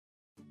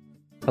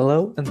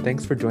Hello, and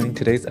thanks for joining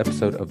today's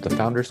episode of the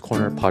Founders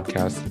Corner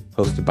podcast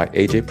hosted by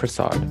Ajay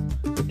Prasad.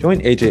 Join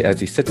Ajay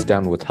as he sits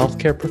down with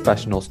healthcare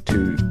professionals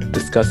to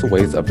discuss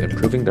ways of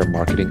improving their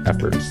marketing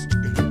efforts.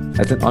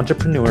 As an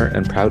entrepreneur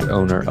and proud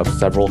owner of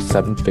several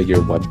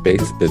seven-figure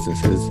web-based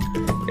businesses,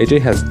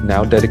 Ajay has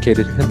now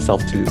dedicated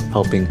himself to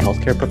helping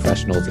healthcare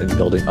professionals in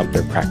building up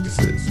their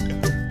practices.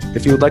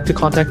 If you would like to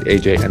contact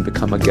Ajay and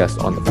become a guest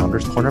on the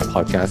Founders Corner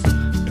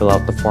podcast, fill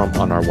out the form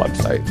on our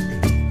website.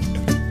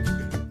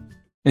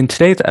 In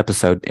today's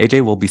episode, Ajay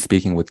will be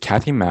speaking with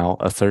Kathy Mou,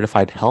 a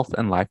certified health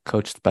and life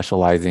coach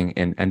specializing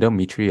in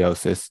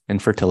endometriosis,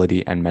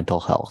 infertility, and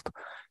mental health.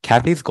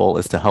 Kathy's goal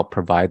is to help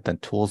provide the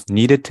tools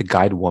needed to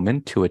guide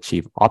women to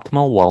achieve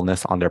optimal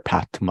wellness on their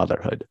path to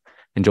motherhood.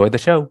 Enjoy the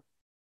show.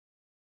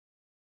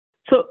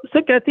 So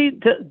Kathy,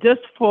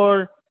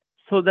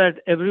 so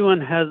that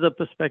everyone has a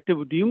perspective,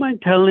 do you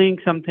mind telling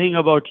something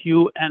about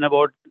you and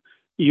about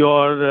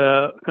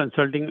your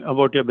consulting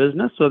about your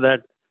business, so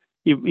that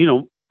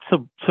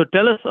So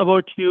tell us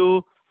about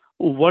you,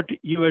 what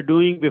you were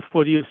doing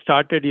before you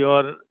started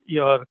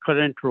your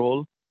current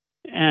role,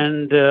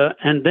 and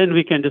then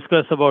we can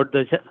discuss about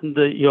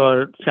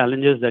your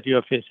challenges that you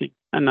are facing,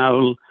 and I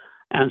will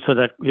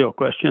answer your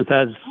questions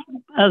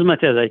as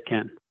much as I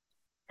can.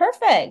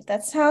 Perfect.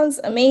 That sounds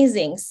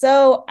amazing.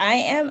 So I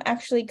am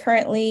actually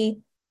currently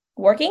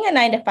working a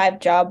 9-to-5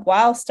 job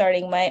while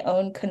starting my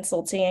own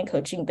consulting and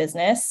coaching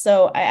business.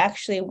 So I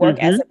actually work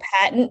as a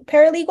patent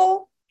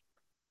paralegal.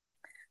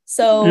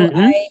 So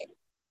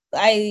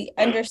I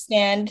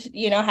understand,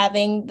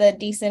 having the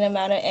decent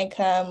amount of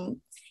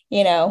income,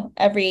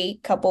 every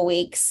couple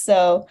weeks.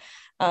 So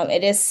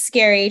it is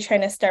scary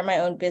trying to start my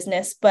own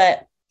business,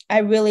 but I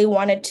really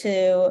wanted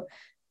to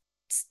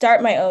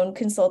start my own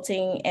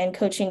consulting and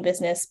coaching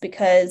business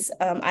because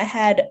I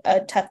had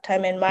a tough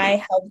time in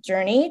my health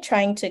journey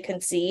trying to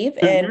conceive.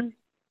 And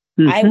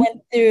I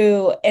went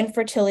through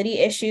infertility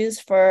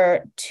issues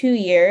for 2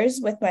 years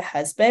with my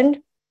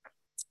husband.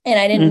 And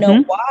I didn't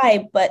know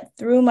why, but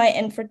through my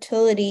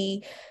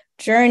infertility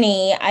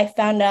journey, I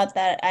found out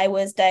that I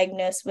was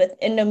diagnosed with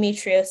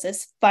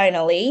endometriosis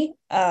finally.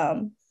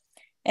 And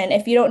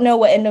if you don't know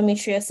what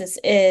endometriosis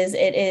is,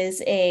 it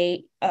is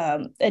a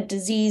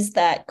disease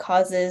that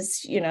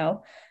causes,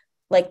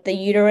 like the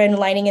uterine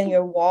lining in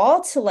your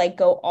wall to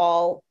go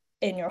all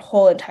in your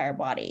whole entire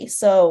body.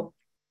 So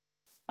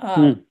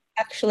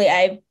actually,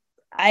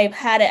 I've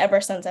had it ever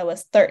since I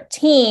was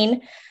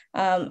 13.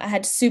 I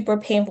had super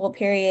painful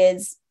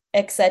periods,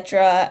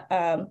 etc.,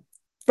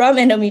 from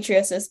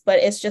endometriosis, but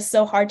it's just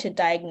so hard to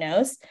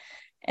diagnose.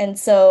 And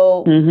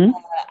so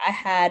I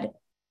had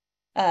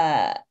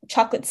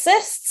chocolate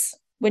cysts,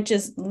 which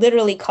is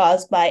literally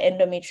caused by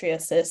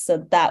endometriosis.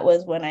 So that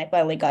was when I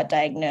finally got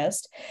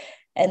diagnosed.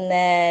 And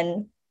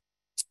then,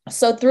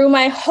 so through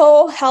my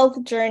whole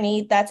health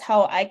journey, that's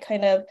how I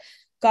kind of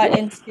got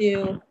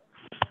into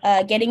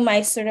getting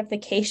my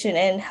certification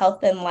in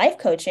health and life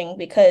coaching,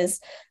 because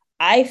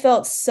I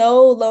felt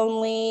so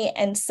lonely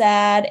and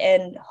sad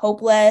and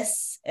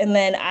hopeless. And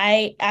then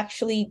I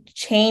actually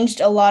changed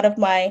a lot of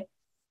my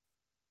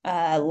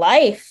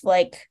life,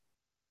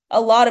 a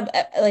lot of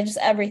just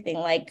everything,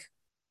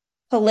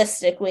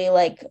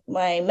 holistically,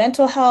 my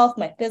mental health,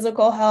 my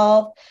physical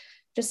health,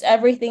 just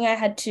everything I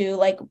had to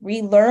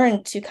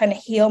relearn to kind of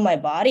heal my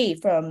body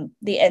from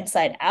the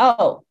inside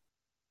out.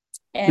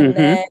 And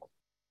then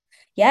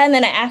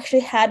I actually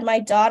had my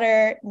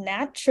daughter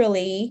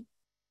naturally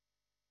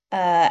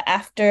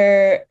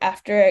after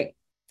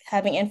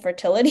having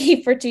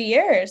infertility for 2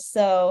 years.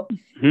 So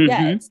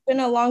yeah, it's been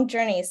a long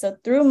journey. So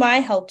through my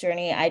health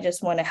journey, I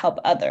just want to help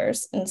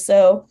others. And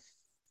so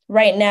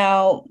right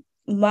now,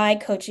 my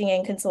coaching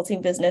and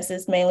consulting business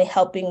is mainly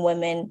helping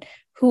women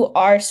who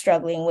are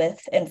struggling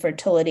with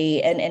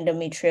infertility and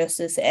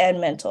endometriosis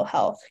and mental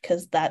health,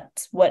 because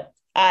that's what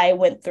I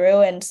went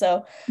through. And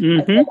so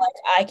I feel like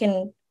I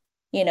can,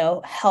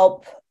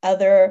 help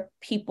other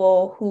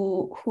people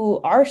who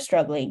are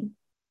struggling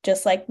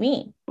just like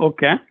me.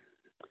 Okay.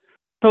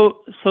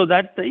 So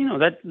that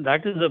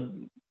that is a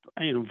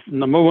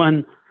number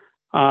one.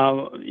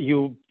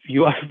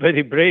 You are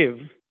very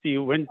brave.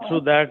 You went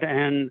through that,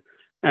 and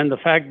the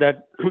fact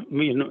that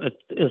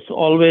it's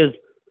always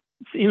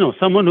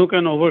someone who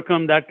can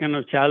overcome that kind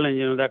of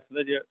challenge. That's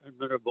very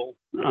admirable.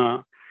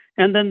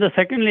 And then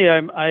secondly,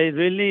 I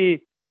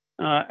really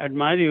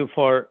admire you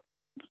for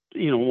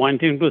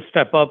wanting to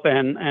step up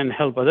and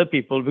help other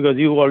people, because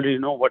you already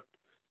know what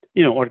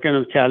kind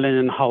of challenge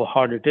and how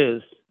hard it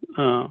is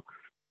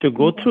to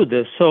go through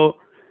this. So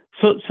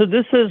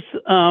this is,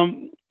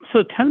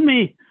 so tell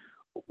me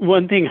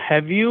one thing.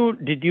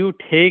 Did you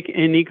take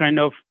any kind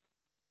of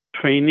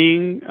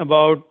training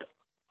about,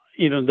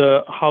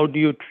 how do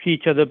you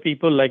teach other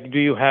people? Do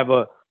you have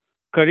a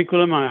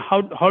curriculum?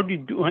 How do you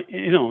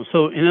do,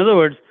 so in other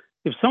words,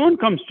 if someone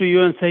comes to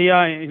you and say,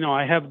 yeah,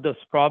 I have this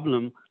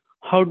problem,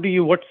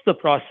 what's the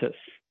process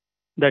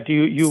that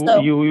you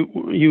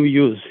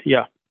use?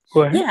 Yeah.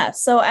 Go ahead. Yeah,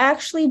 so I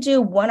actually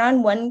do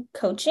one-on-one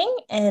coaching,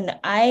 and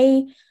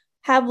I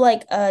have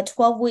like a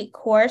 12-week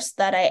course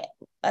that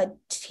I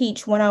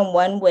teach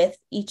one-on-one with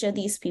each of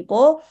these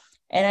people.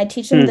 And I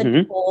teach them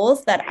the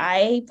tools that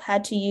I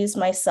had to use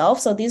myself.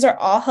 So these are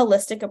all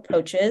holistic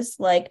approaches,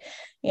 like,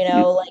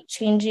 like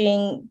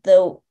changing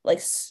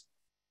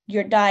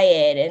your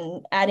diet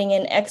and adding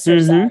in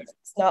exercise.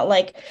 It's not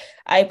like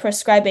I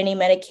prescribe any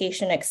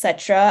medication,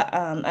 etc.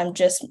 I'm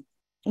just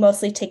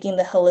mostly taking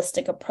the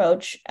holistic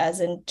approach, as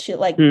into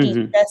like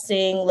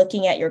de-stressing,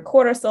 looking at your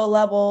cortisol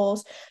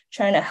levels,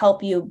 trying to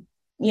help you,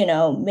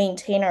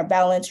 maintain or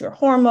balance your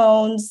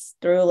hormones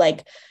through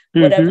like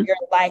whatever your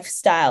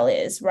lifestyle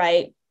is,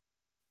 right?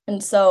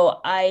 And so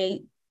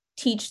I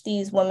teach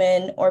these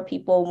women or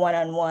people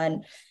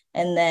one-on-one,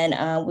 and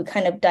then we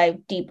kind of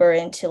dive deeper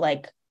into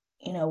like,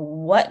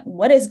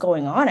 what is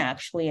going on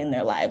actually in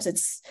their lives.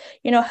 It's,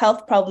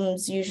 health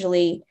problems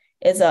usually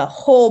is a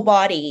whole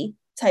body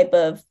type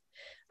of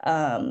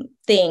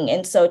thing.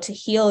 And so to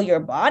heal your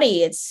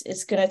body,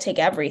 it's going to take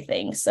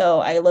everything. So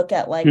I look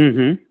at like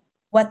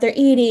what they're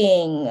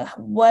eating,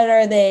 what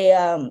are they,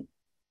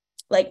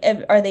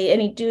 are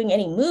they doing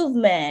any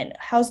movement?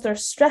 How's their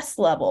stress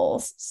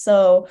levels?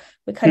 So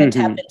we kind of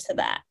tap into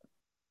that.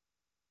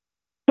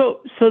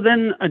 So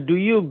then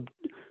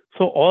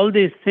so all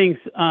these things,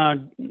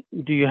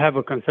 do you have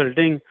a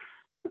consulting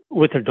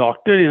with a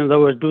doctor? In other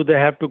words, do they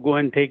have to go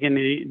and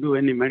do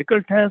any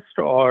medical test,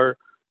 or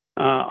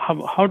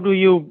how do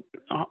you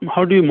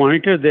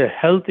monitor their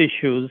health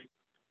issues,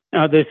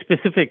 the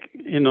specific,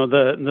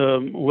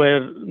 the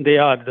where they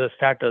are, the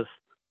status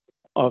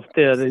of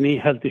there any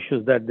health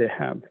issues that they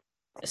have?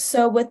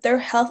 So with their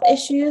health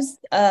issues,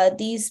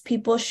 these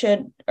people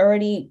should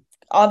already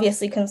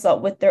obviously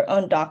consult with their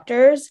own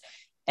doctors.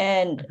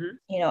 And,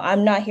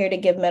 I'm not here to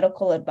give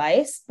medical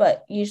advice,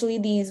 but usually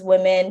these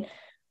women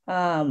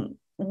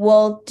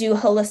will do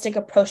holistic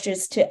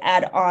approaches to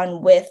add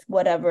on with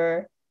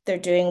whatever they're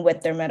doing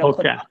with their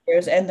medical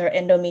doctors and their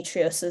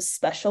endometriosis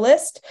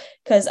specialist.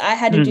 Because I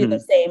had to do the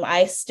same.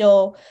 I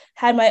still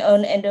had my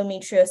own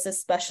endometriosis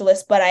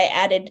specialist, but I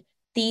added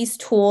these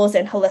tools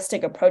and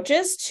holistic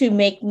approaches to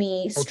make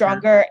me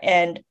stronger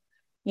and,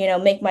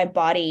 make my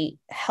body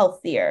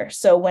healthier.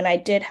 So when I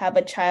did have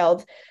a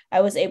child,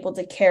 I was able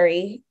to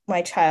carry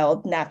my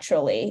child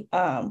naturally.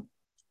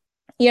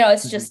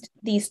 It's just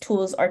these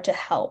tools are to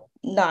help,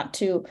 not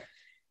to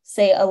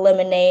say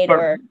eliminate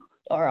or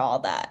all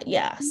that.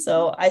 Yeah.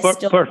 So I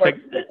still work with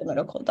the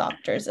medical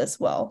doctors as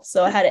well.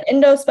 So I had an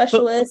endo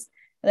specialist,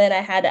 and then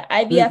I had an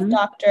IVF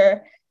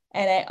doctor,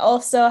 and I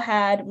also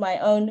had my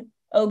own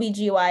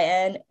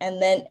OBGYN, and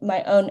then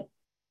my own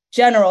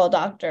general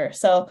doctor.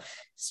 So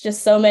it's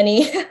just so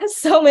many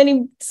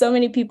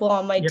people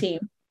on my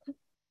team.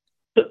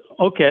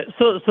 Okay.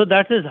 So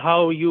that is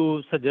how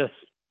you suggest,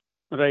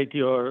 right?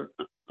 Your,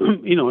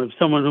 if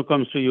someone who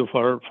comes to you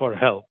for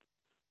help.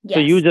 Yes. So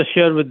you just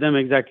share with them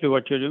exactly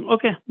what you're doing.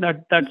 Okay.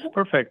 That's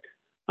perfect.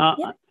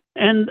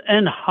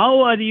 And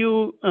how are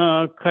you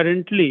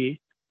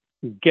currently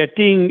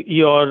getting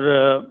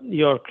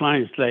your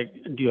clients? Like,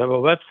 do you have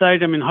a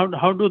website? I mean,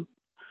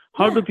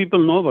 how do people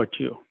know about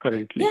you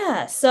currently?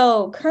 Yeah,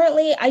 so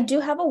currently I do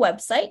have a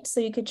website, so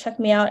you could check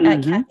me out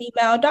at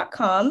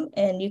kathymou.com,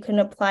 and you can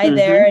apply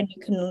there, and you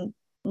can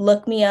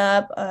look me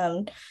up.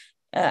 I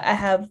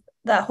have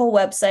that whole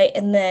website,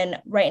 and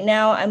then right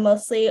now I'm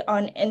mostly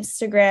on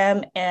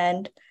Instagram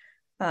and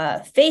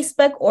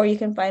Facebook, or you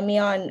can find me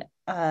on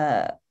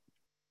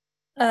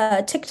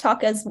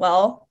TikTok as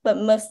well. But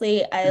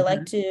mostly I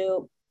like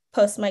to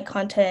post my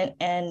content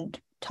and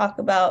talk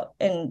about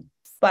and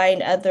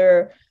find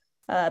other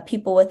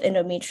people with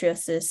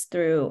endometriosis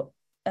through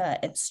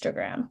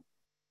Instagram.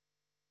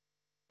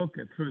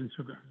 Okay, through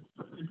Instagram.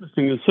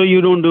 Interesting. So you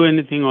don't do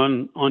anything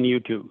on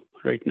YouTube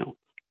right now?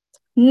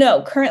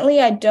 No, currently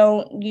I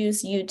don't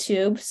use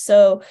YouTube.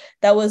 So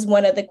that was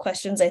one of the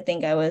questions I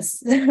think I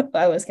was going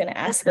to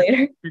ask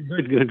later.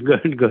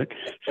 Good.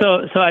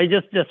 So I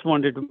just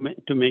wanted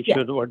to make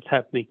sure what's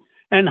happening.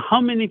 And how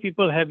many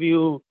people have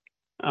you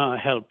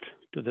helped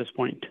to this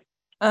point?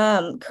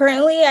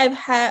 Currently I've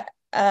had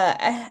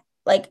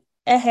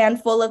a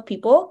handful of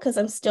people, because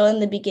I'm still in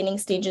the beginning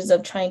stages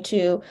of trying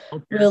to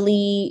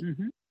really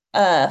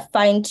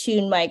fine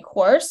tune my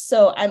course.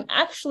 So I'm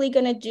actually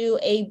going to do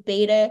a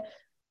beta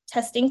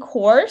testing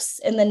course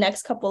in the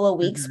next couple of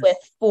weeks with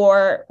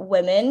 4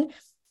 women.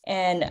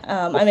 And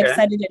I'm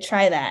excited to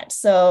try that.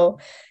 So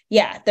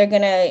yeah,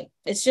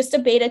 it's just a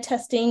beta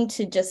testing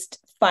to just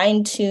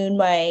fine tune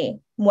my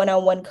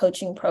one-on-one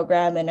coaching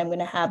program. And I'm going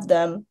to have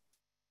them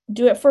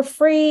do it for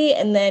free,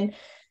 and then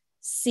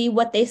see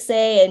what they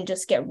say and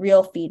just get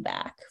real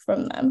feedback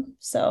from them.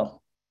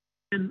 So,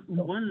 and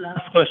one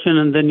last question,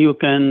 and then you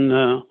can,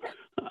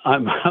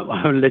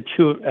 I'll let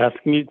you ask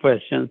me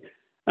questions.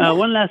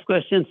 One last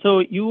question. So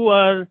you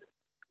are,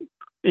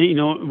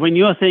 when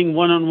you are saying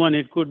one-on-one,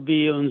 it could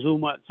be on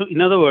Zoom. So in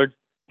other words,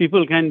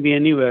 people can be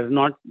anywhere,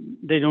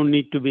 they don't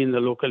need to be in the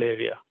local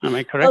area. Am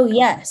I correct? Oh,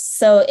 yes.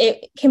 So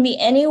it can be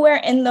anywhere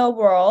in the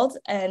world.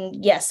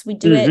 And yes, we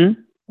do it.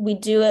 We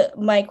do it.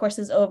 My course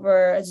is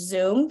over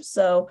Zoom.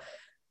 So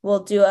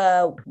we'll do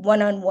a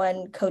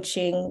one-on-one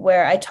coaching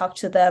where I talk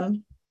to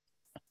them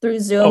through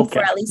Zoom for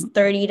at least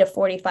 30 to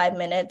 45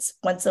 minutes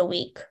once a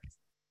week.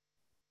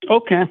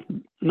 Okay.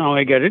 Now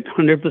I get it,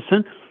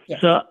 100%.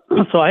 Yes.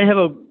 So I have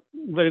a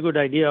very good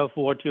idea of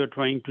what you're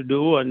trying to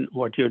do and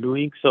what you're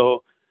doing.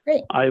 So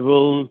Great. I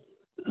will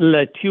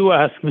let you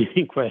ask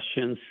me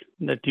questions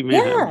that you may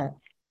have.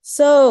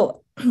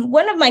 So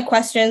one of my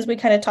questions we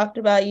kind of talked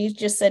about, you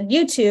just said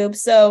YouTube.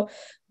 So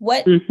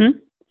what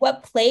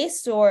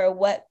place or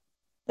what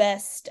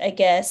best, I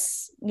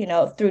guess,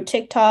 through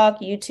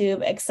TikTok,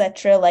 YouTube,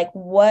 etc., like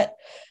what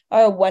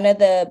are one of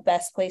the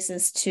best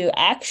places to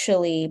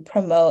actually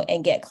promote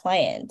and get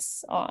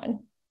clients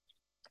on?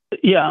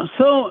 Yeah.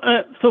 So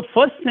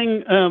first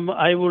thing,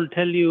 I will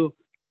tell you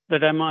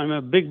that I'm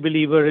a big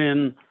believer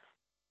in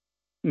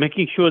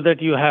making sure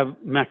that you have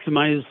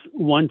maximized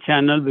one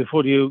channel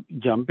before you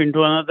jump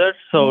into another.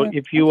 So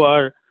if you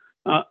are,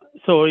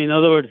 so in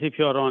other words, if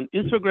you're on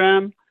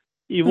Instagram,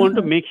 you want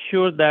to make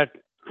sure that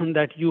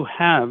you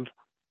have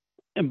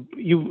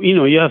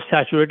you have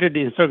saturated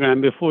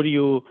Instagram before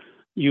you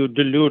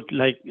dilute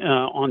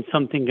on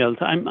something else.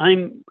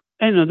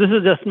 This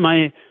is just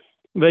my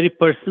very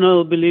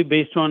personal belief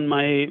based on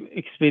my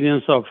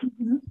experience of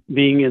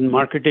being in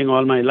marketing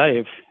all my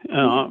life,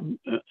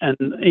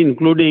 and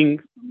including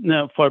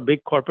for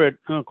big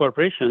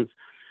corporations,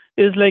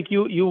 is like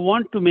you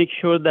want to make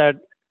sure that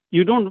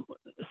you don't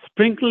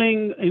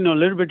sprinkling a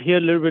little bit here,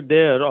 a little bit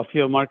there of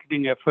your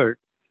marketing effort.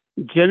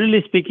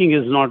 Generally speaking,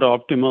 is not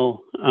optimal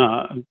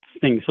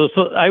thing. So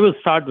I will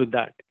start with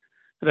that,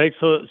 right?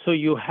 So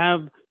you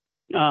have,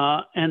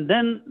 and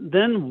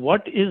then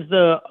what is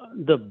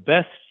the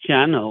best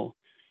channel?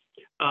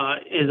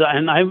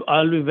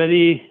 I'll be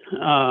very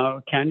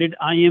candid.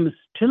 I am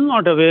still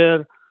not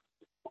aware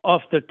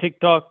of the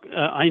TikTok.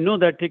 I know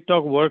that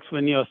TikTok works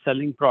when you're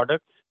selling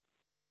products,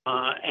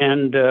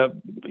 because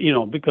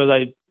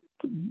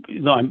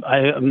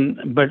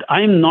but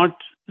I'm not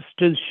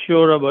still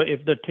sure about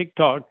if the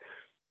TikTok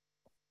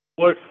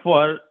works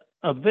for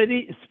a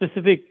very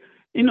specific.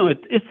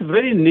 It's a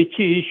very niche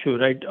issue,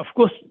 right? Of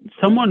course,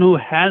 someone who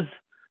has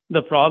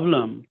the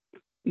problem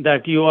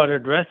that you are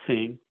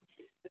addressing,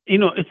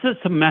 it's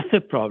just a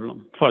massive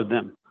problem for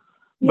them.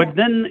 Yeah. But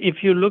then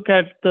if you look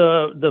at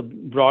the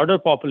broader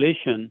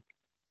population,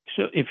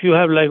 so if you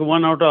have like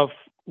one out of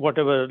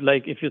whatever,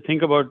 like if you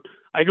think about,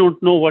 I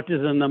don't know what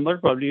is the number,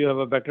 probably you have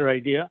a better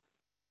idea,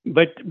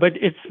 but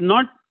it's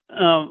not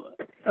a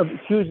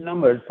huge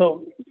number.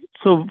 So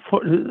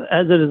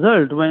as a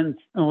result,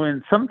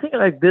 when something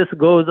like this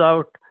goes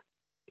out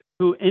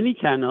to any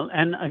channel,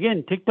 and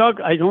again,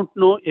 TikTok, I don't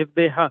know if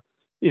they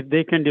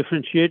can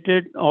differentiate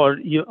it, or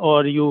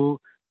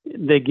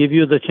they give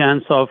you the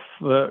chance of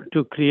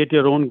to create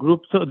your own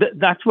group. So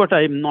that's what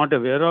I'm not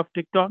aware of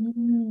TikTok.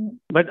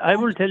 But I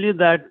will tell you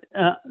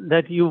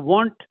that you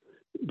want,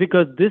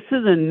 because this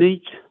is a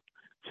niche,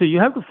 so you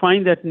have to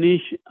find that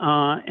niche.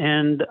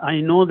 And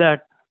I know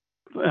that,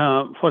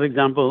 for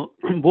example,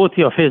 both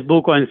your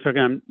Facebook or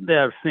Instagram, they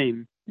are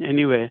same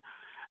anyway.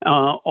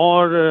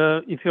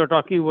 Or if you're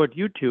talking about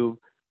YouTube,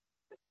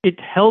 it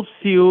helps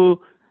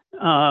you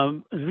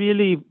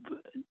really,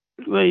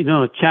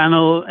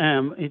 channel.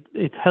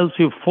 It helps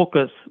you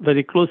focus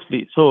very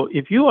closely. So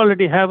if you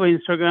already have an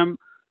Instagram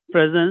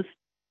presence,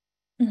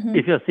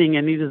 if you're seeing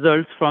any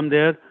results from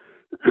there,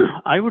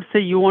 I would say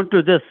you want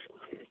to just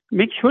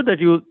make sure that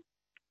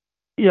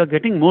you're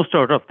getting most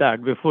out of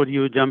that before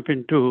you jump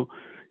into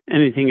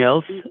anything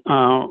else.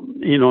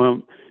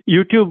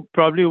 YouTube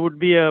probably would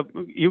be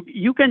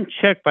you can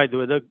check, by the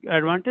way, the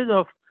advantage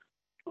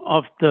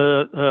of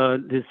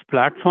these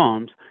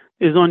platforms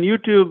is on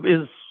YouTube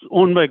is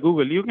owned by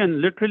Google. You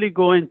can literally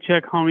go and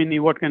check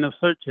what kind of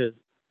searches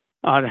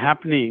are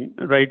happening,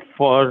 right,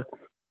 for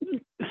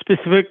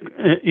specific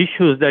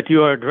issues that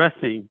you are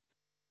addressing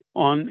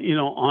on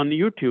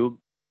YouTube.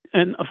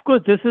 And of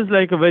course, this is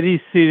like a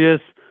very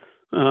serious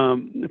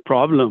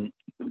problem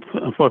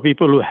for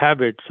people who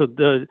have it. So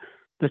the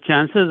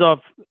chances of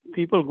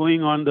people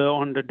going on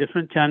the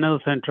different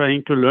channels and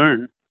trying to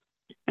learn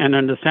and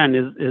understand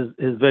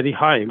is very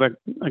high. But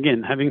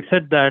again, having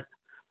said that,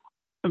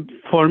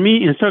 for me,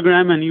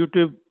 Instagram and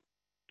YouTube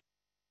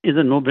is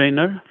a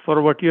no-brainer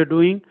for what you're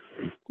doing.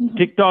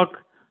 TikTok,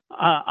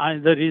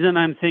 the reason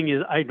I'm saying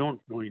is I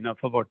don't know enough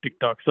about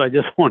TikTok, so I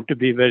just want to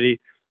be very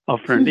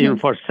upfront. Even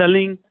for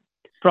selling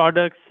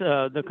products,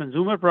 the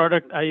consumer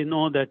product, I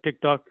know that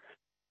TikTok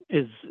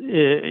is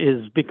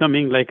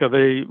becoming like a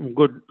very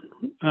good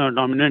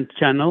dominant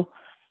channel.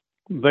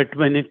 But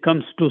when it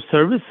comes to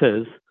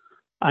services,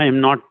 I am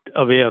not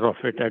aware of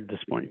it at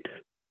this point.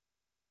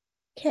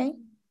 Okay.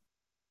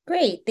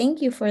 Great.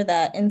 Thank you for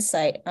that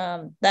insight.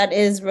 That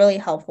is really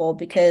helpful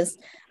because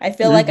I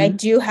feel like I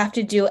do have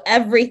to do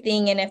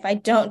everything. And if I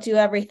don't do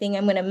everything,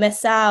 I'm going to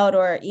miss out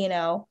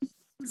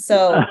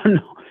so.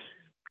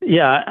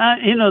 Yeah.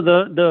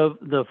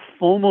 The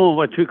FOMO,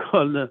 what we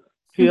call the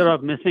fear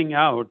of missing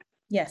out.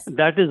 Yes.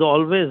 That is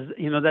always,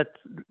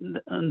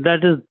 that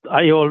is,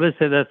 I always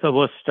say that's the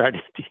worst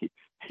strategy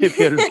if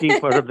you're looking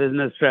for a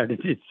business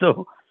strategy.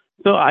 So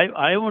So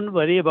I won't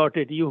worry about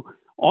it.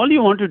 All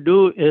you want to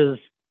do is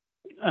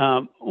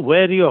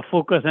where you are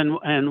focused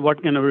and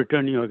what kind of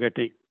return you are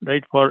getting,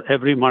 right, for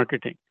every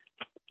marketing.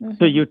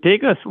 So you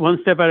take us one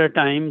step at a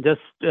time.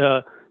 Just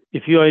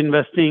if you are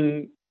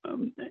investing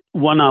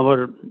 1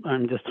 hour,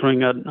 I'm just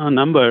throwing a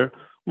number,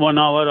 1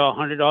 hour or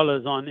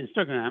 $100 on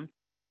Instagram,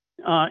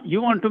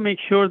 you want to make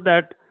sure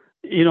that,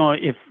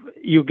 if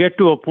you get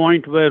to a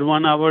point where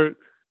 1 hour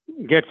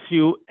gets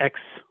you X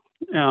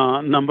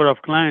number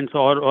of clients,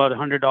 or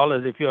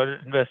 $100 if you are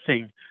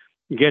investing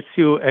gets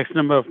you X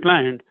number of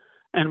clients.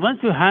 And once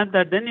you have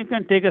that, then you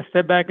can take a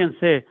step back and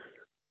say,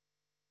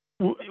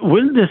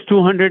 will this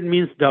 200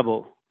 means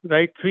double,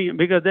 right?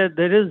 Because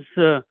there is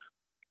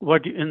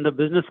what in the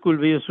business school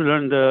we used to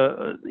learn,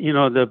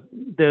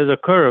 there's a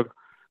curve.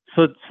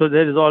 So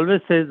there is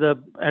always says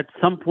that at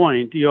some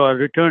point your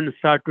returns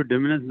start to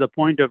diminish, the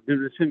point of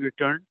diminishing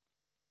return.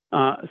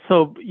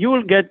 So you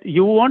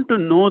want to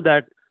know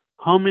that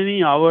how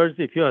many hours,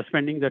 if you are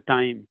spending the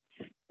time,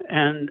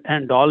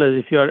 and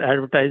dollars if you are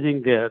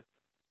advertising there,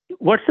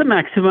 what's the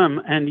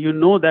maximum, and you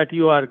know that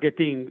you are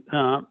getting,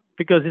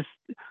 because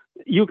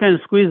you can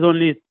squeeze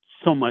only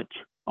so much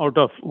out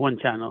of one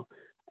channel,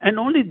 and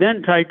only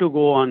then try to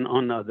go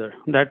on other.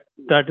 That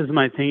is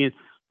my thing.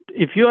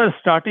 If you are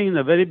starting in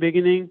the very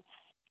beginning,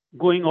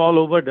 going all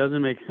over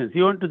doesn't make sense.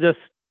 You want to just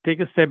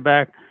take a step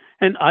back.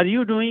 And are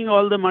you doing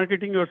all the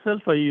marketing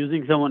yourself, or are you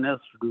using someone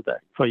else to do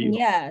that for you?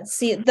 Yeah,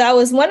 see, that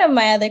was one of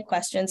my other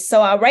questions.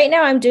 So right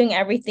now I'm doing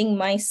everything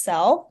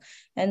myself.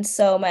 And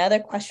so my other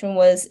question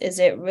was, is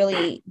it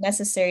really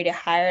necessary to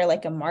hire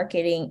like a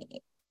marketing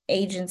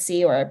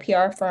agency or a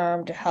PR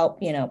firm to help,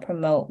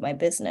 promote my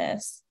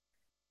business?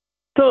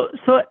 So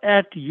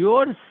at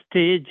your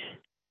stage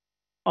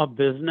of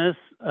business,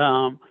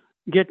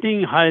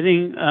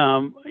 hiring,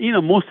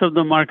 most of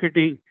the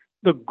marketing,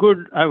 the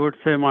good, I would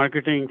say,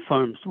 marketing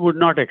firms would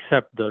not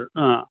accept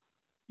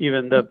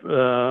even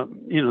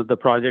the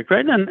project,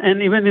 right?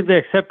 And even if they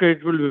accept it,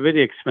 it will be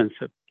very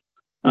expensive.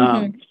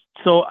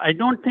 So I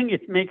don't think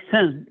it makes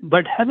sense.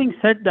 But having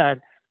said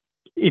that,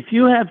 if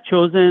you have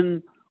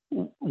chosen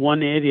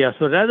one area,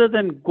 so rather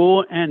than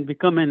go and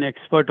become an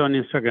expert on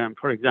Instagram,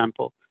 for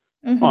example,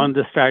 on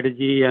the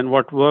strategy and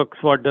what works,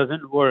 what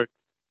doesn't work,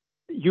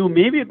 you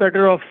may be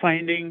better off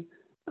finding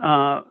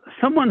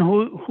someone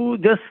who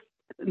just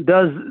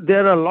does.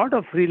 There are a lot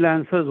of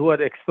freelancers who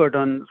are expert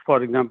on,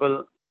 for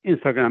example,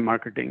 Instagram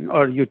marketing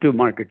or YouTube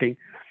marketing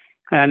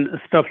and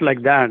stuff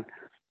like that.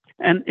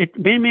 And it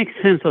may make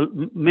sense, or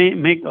may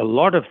make a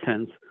lot of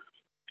sense,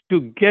 to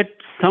get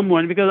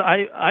someone, because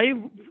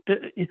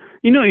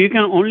you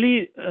can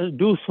only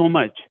do so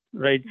much,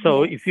 right?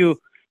 So if you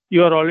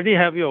already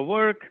have your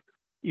work,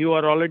 you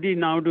are already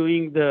now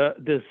doing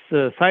this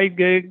side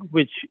gig,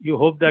 which you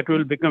hope that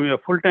will become your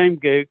full-time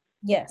gig.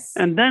 Yes.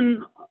 And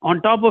then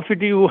on top of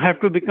it, you have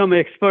to become an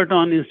expert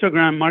on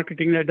Instagram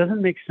marketing. That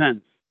doesn't make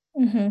sense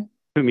to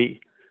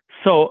me.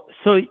 So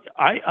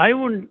I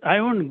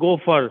wouldn't go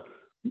for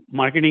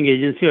marketing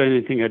agency or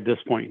anything at this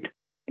point,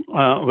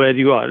 where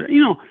you are,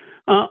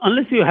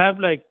 unless you have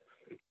like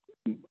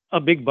a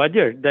big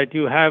budget that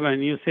you have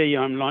and you say,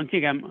 I'm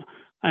launching.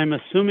 I'm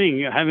assuming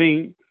you're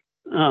having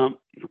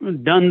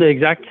done the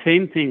exact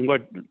same thing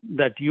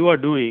that you are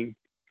doing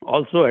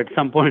also at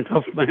some point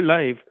of my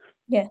life.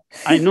 Yeah.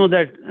 I know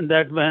that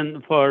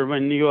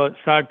when you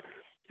start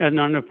as an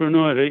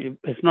entrepreneur,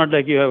 it's not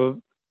like you have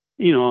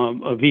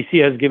a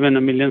VC has given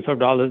millions of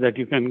dollars that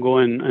you can go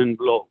and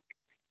blow.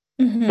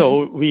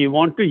 So we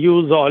want to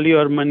use all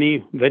your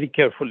money very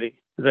carefully,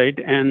 right?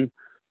 And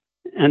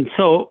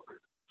so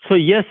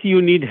yes,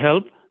 you need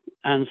help.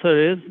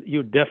 Answer is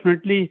you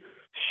definitely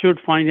should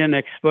find an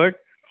expert.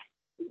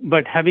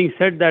 But having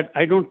said that,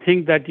 I don't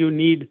think that you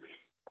need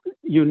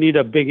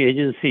a big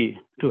agency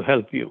to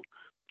help you.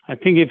 I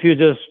think if you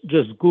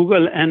just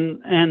Google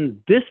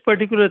and this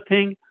particular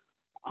thing,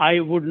 my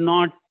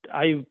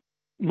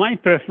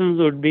preference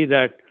would be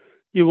that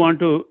you want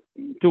to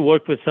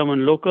work with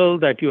someone local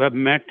that you have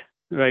met,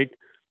 right?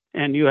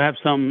 And you have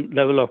some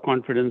level of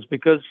confidence,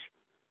 because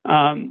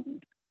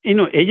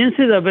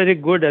agencies are very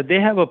good at, they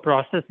have a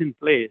process in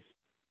place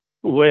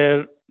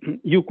where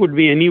you could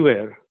be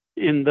anywhere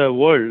in the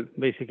world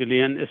basically,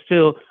 and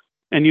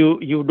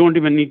you don't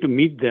even need to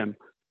meet them,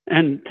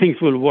 and things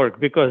will work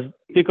because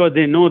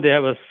they know they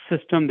have a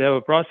system, they have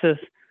a process.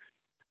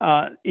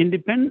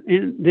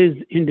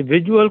 These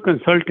individual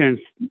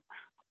consultants,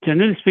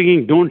 generally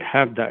speaking, don't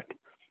have that.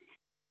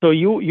 So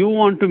you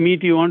want to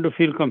meet, you want to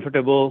feel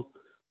comfortable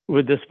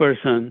with this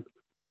person,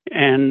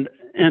 and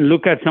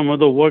look at some of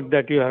the work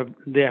that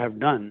they have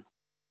done,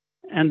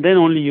 and then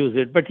only use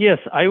it. But yes,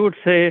 I would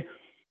say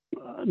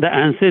the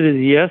answer is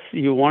yes.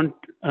 You want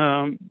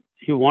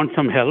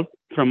some help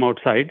from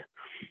outside,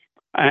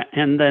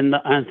 and then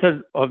the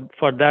answer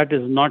for that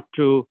is not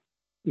to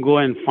go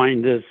and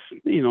find this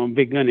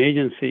big gun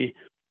agency,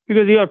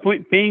 because you are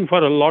paying for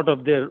a lot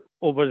of their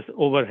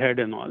overhead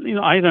and all.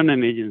 I run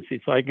an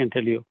agency, so I can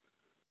tell you.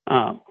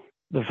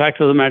 The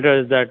fact of the matter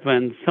is that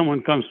when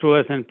someone comes to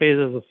us and pays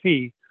us a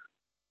fee,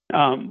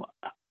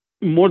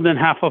 more than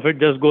half of it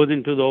just goes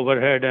into the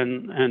overhead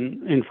and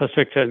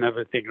infrastructure and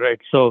everything, right?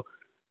 So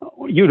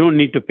you don't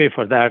need to pay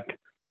for that.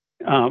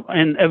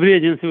 And every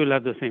agency will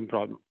have the same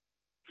problem.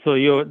 So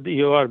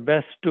you are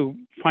best to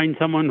find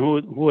someone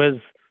who has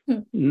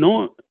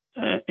no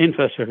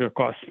infrastructure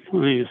costs. I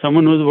mean,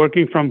 someone who's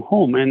working from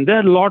home, and there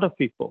are a lot of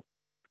people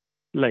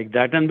like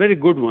that, and very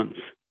good ones.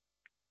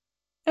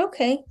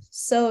 Okay,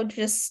 so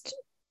just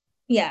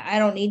I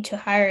don't need to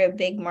hire a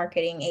big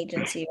marketing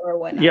agency or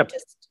whatnot. Yep.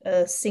 Just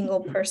a single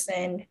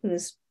person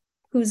who's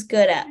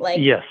good at like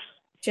Yes.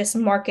 just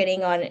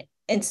marketing on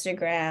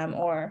Instagram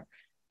or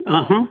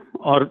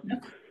or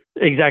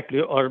exactly,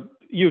 or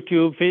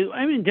YouTube, Facebook.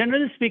 I mean,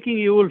 generally speaking,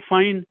 you will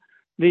find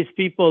these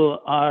people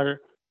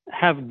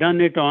have done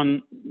it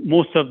on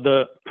most of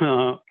the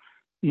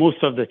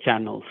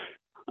channels,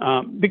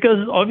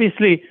 because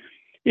obviously,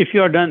 if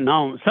you are done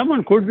now,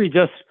 someone could be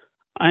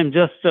I'm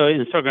just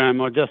Instagram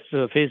or just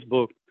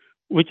Facebook,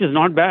 which is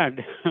not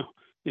bad.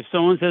 If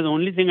someone says the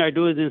only thing I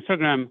do is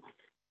Instagram,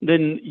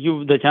 then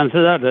the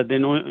chances are that they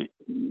know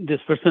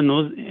this person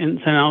knows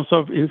ins and outs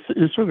of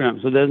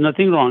Instagram. So there's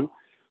nothing wrong.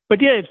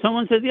 But yeah, if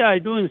someone says, I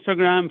do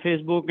Instagram,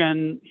 Facebook,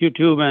 and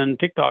YouTube and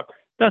TikTok,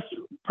 that's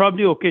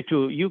probably okay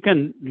too. You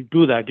can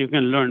do that. You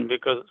can learn,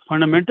 because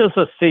fundamentals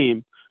are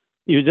same.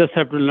 You just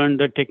have to learn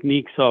the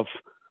techniques of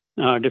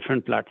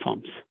different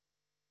platforms.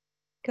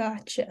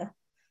 Gotcha.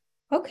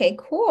 Okay,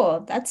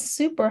 cool. That's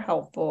super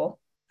helpful.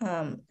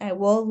 I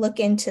will look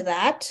into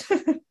that.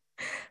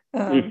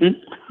 And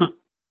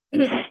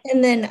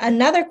then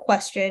another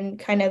question,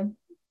 kind of,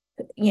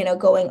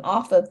 going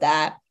off of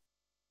that.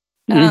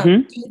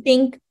 Do you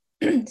think,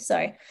 do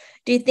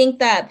you think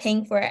that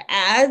paying for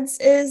ads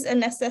is a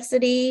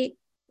necessity?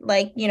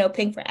 Like,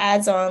 paying for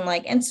ads on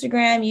like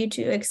Instagram,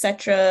 YouTube,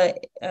 etc.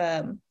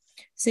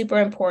 Super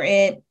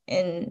important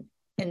in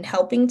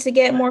helping to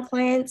get more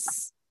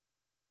clients?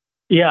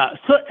 Yeah.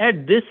 So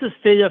at this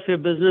stage of your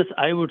business,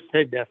 I would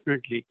say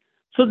definitely.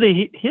 So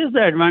here's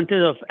the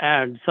advantage of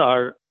ads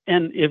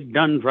and if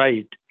done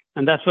right,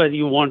 and that's why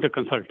you want a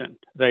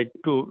consultant, right,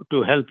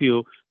 to help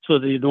you, so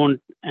that you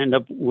don't end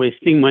up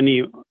wasting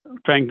money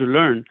trying to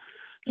learn.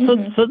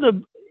 And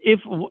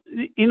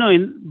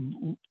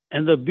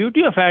the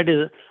beauty of ad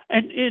is,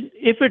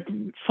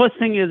 first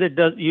thing is, it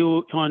does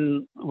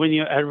when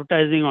you're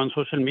advertising on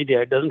social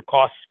media, it doesn't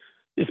cost.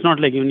 It's not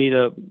like you need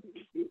a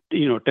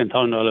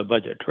 $10,000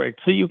 budget, right?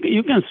 So you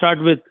can start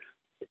with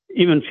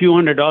even few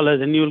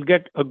 $100s, and you'll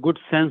get a good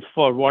sense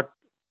for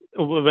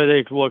whether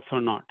it works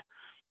or not.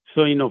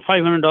 So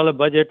 $500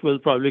 budget will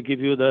probably give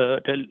you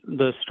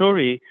the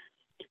story,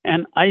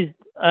 and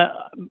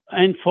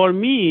for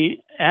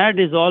me, ad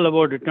is all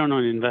about return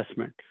on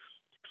investment.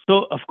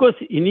 So of course,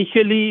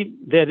 initially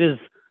there is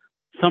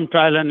some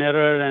trial and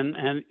error,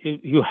 and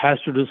you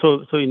have to do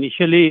so. So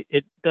initially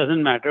it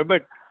doesn't matter,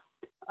 but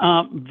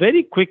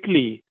very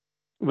quickly,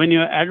 when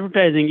you're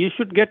advertising, you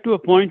should get to a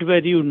point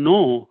where you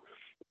know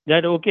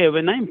that, okay,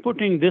 when I'm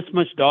putting this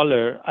much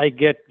dollar, I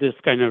get this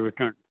kind of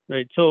return,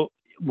 right? So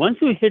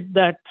once you hit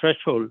that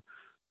threshold,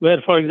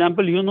 where, for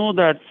example,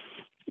 that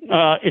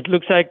it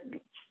looks like,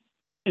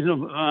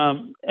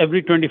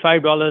 every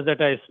 $25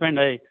 that I spend,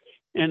 I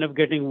end up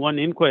getting one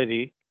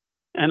inquiry,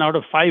 and out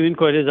of 5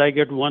 inquiries, I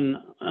get one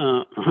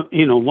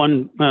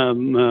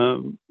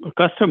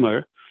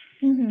customer.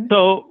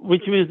 So,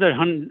 which means that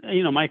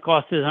my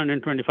cost is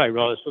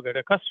 $125 to get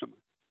a customer.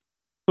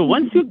 So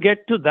once you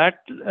get to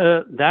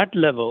that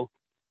level,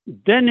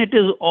 then it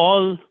is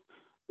all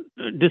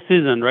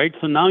decision, right?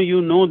 So now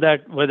you know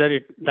that whether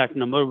that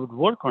number would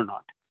work or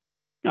not.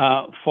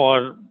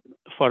 For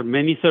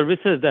many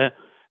services, that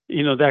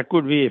that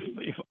could be,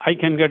 if I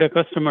can get a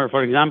customer,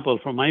 for example,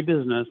 for my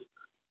business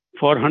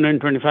for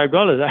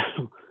 $125,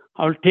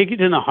 I will take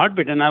it in a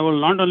heartbeat, and I will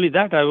not only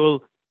that, I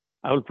will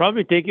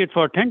probably take it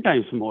for 10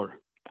 times more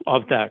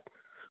of that.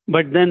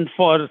 But then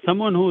for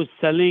someone who is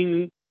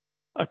selling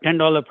a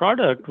 $10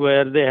 product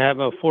where they have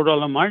a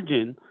 $4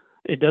 margin,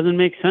 it doesn't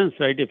make sense,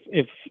 right? If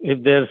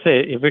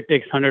it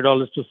takes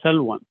 $100 to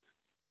sell one.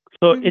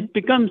 So it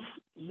becomes,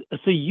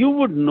 so you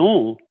would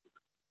know,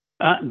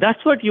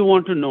 that's what you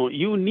want to know.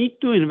 You need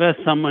to invest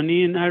some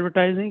money in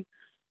advertising,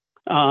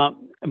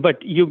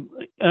 but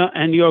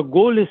and your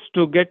goal is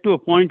to get to a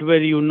point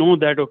where you know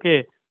that,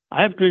 okay,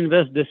 I have to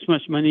invest this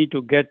much money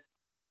to get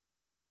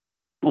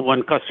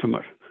one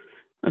customer,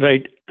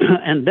 right?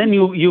 And then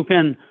you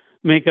can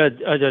make a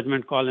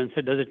judgment call and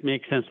say, does it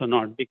make sense or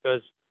not?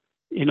 Because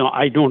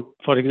I don't,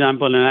 for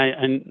example,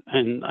 and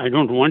I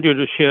don't want you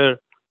to share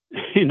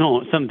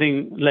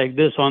something like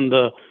this on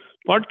the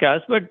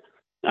podcast, but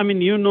I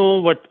mean,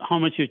 how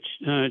much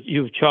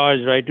you've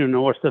charged, right? You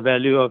know what's the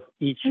value of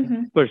each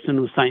person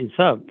who signs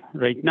up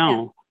right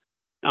now,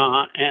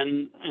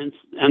 and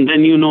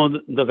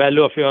then the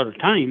value of your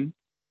time.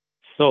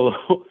 So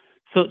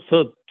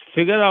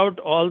figure out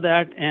all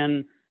that,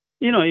 and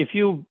if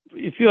you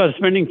are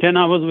spending 10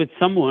 hours with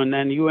someone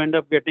and you end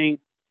up getting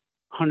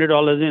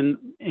 $100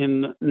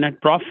 in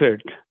net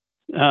profit,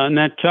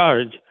 net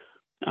charge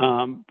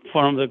from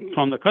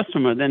the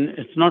customer, then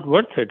it's not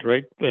worth it,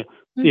 right?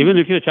 Even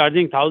if you're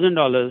charging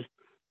 $1,000,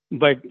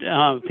 but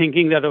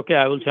thinking that, okay,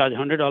 I will charge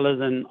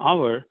 $100 an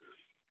hour.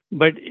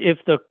 But if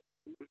the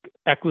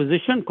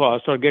acquisition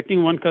cost or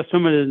getting one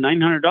customer is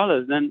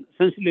 $900, then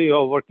essentially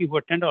you're working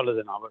for $10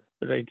 an hour,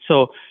 right?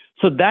 So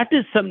that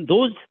is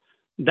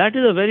that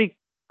is a very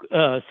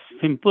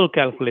simple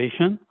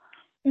calculation,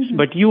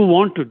 but you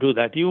want to do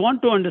that. You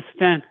want to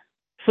understand.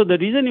 So the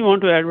reason you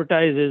want to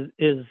advertise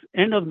is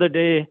end of the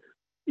day,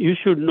 you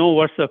should know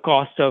what's the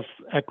cost of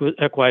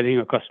acquiring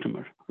a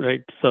customer,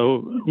 right?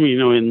 So,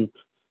 in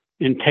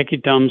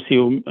techie terms,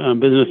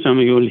 business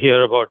terms, you will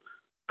hear about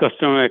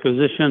customer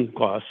acquisition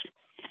cost.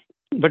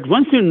 But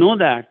once you know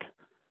that,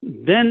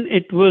 then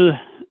it will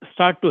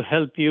start to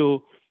help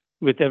you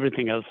with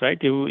everything else, right?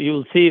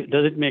 You'll see,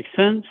 does it make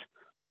sense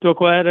to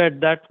acquire at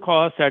that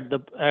cost, at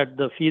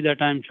the fee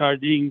that I'm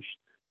charging?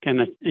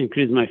 Can I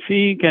increase my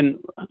fee?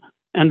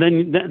 And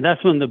then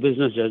that's when the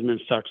business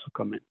judgment starts to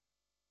come in.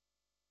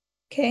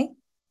 Okay,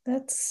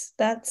 that's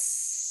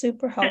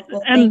super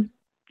helpful. And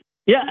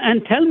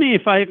tell me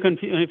if I'm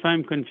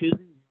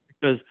confusing,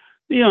 because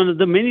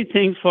the many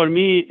things for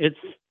me, it's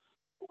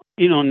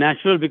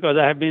natural because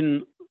I have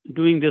been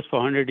doing this for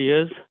 100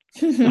 years.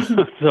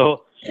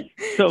 so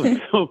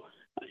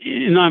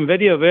I'm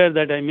very aware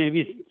that I may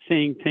be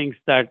saying things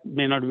that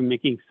may not be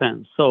making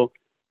sense. So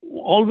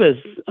always,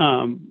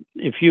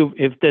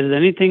 if there's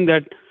anything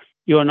that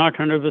you are not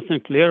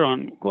 100% clear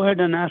on, go ahead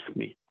and ask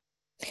me.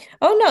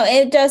 Oh no,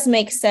 it does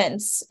make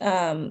sense.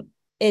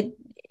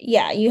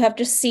 You have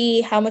to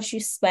see how much you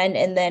spend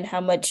and then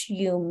how much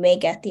you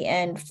make at the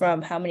end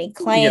from how many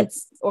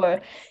clients.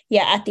 Yep.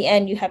 At the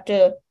end you have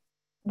to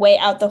weigh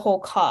out the whole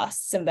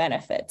costs and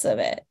benefits of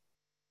it.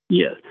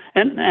 Yes.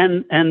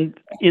 And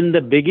in the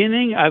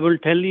beginning, I will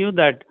tell you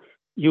that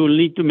you will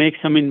need to make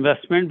some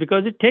investment,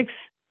 because it takes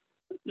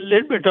a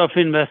little bit of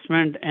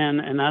investment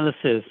and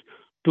analysis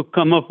to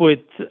come up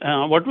with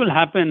what will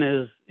happen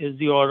is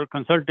your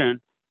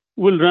consultant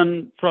will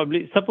run,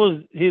 probably,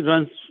 suppose he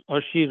runs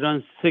or she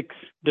runs 6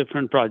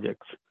 different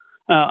projects,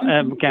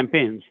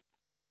 campaigns,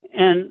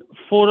 and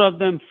 4 of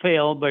them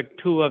fail, but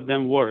 2 of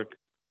them work.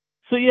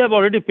 So you have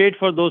already paid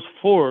for those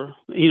 4,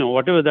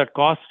 whatever that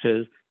cost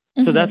is.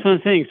 So that's what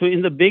I'm saying. So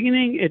in the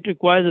beginning, it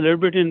requires a little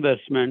bit of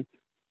investment,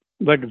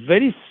 but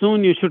very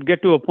soon you should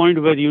get to a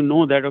point where you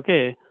know that,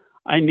 okay,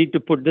 I need to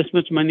put this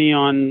much money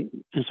on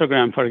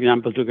Instagram, for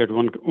example, to get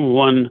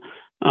one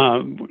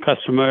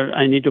customer.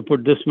 I need to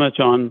put this much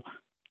on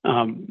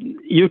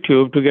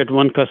YouTube to get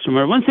one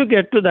customer. Once you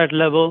get to that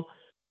level,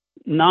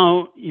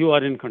 now you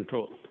are in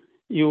control.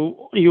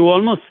 You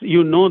almost,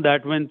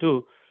 that when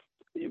to,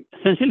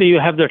 essentially you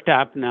have the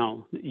tap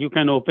now. You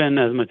can open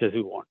as much as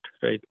you want,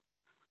 right?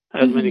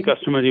 As many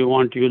customers you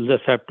want, you'll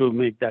just have to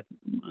make that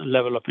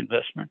level of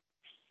investment.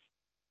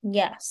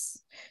 Yes.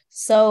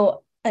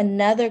 So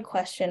another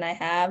question I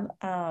have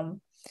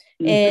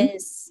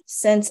is,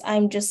 since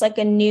I'm just like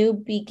a new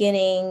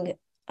beginning,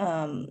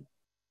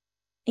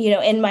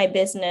 in my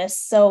business,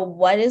 so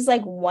what is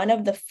like one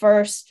of the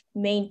first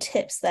main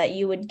tips that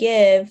you would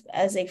give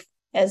as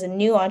a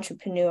new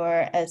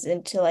entrepreneur, as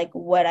into like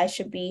what I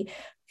should be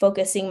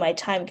focusing my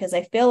time? Because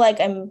I feel like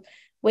I'm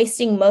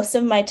wasting most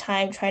of my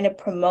time trying to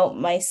promote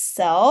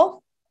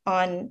myself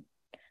on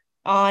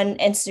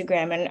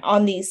Instagram and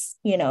on these,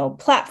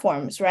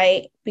 platforms,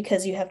 right?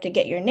 Because you have to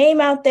get your name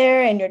out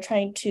there and you're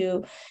trying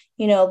to,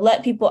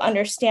 let people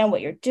understand what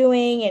you're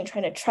doing and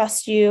trying to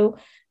trust you.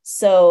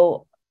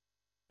 So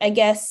I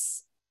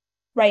guess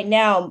right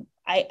now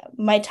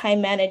my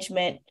time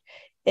management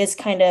is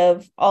kind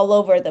of all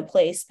over the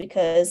place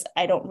because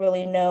I don't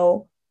really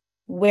know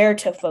where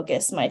to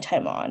focus my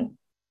time on.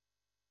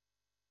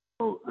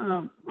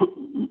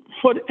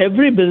 For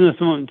every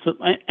businesswoman,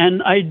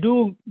 and I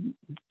do,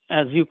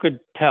 as you could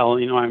tell,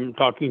 I'm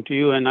talking to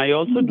you, and I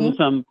also do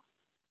some,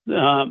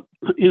 some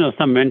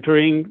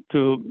mentoring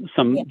to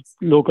some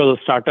local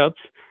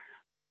startups.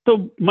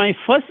 So my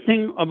first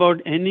thing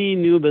about any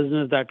new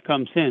business that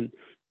comes in,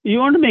 you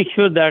want to make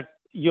sure that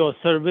your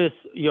service,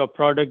 your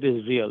product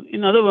is real.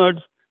 In other words,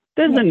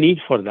 there's a need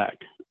for that.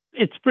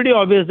 It's pretty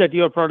obvious that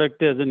your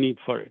product has a need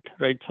for it,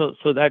 right?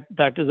 So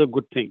that is a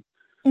good thing.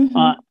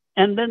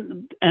 And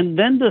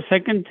then the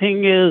second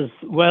thing is,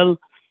 well,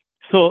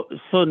 so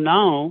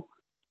now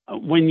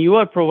when you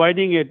are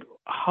providing it,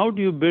 how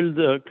do you build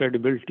the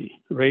credibility,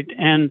 right?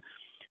 And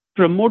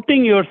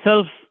promoting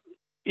yourself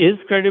is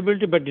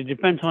credibility, but it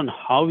depends on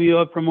how you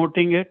are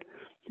promoting it.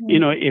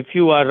 If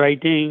you are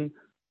writing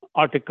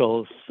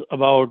articles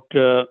about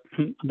the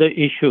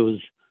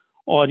issues,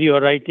 or you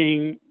are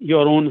writing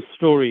your own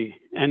story,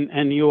 and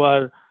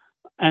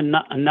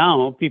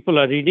now people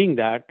are reading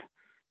that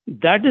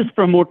is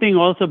promoting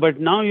also, but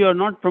now you are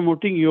not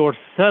promoting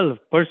yourself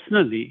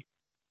personally,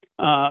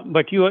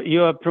 but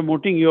you are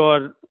promoting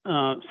your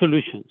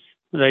solutions,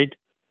 right?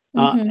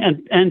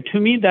 And to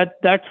me,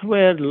 that's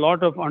where a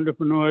lot of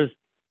entrepreneurs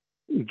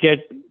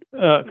get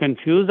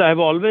confused. I've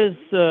always,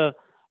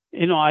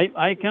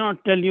 I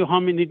cannot tell you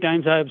how many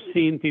times I've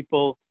seen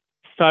people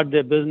start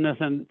their business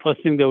and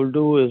first thing they will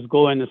do is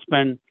go and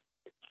spend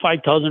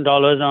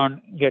 $5,000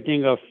 on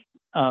getting a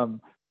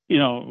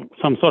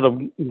some sort of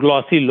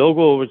glossy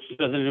logo which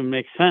doesn't even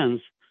make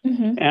sense,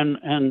 Mm-hmm.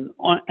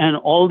 and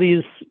all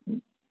these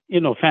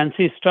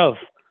fancy stuff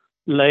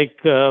like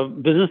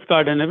business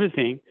card and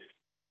everything,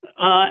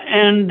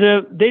 and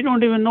they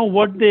don't even know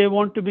what they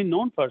want to be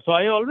known for. So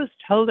I always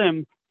tell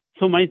them.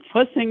 So my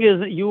first thing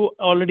is you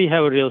already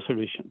have a real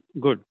solution.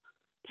 Good.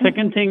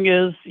 Second thing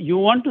is you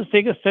want to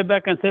take a step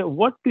back and say,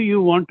 what do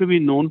you want to be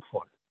known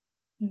for?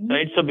 Mm-hmm.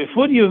 Right. So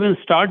before you even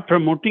start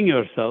promoting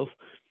yourself,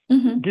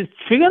 Mm-hmm. just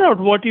figure out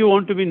what you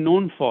want to be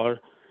known for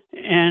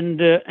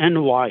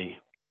and why.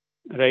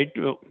 Right.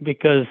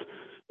 Because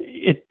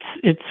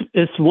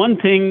it's one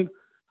thing.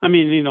 I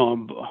mean,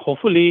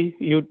 hopefully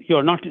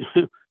you're not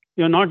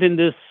you're not in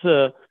this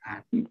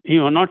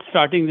you're not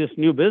starting this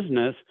new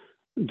business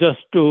just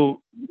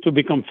to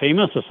become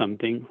famous or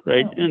something,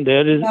 right? No. And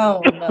there is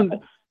No.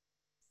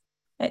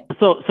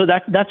 so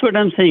that's what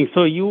I'm saying.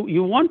 So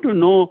you want to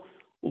know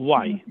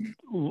why,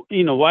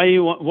 why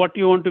what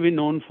you want to be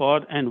known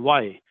for and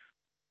why.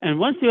 And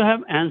once you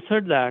have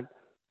answered that,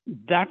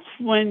 that's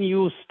when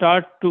you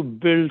start to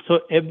build.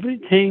 So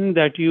everything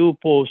that you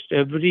post,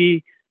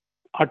 every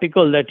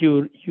article that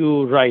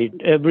you write,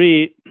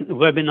 every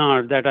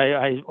webinar that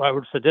I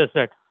would suggest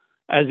that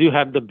as you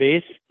have the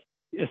base,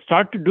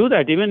 start to do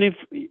that. Even if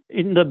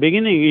in the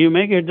beginning you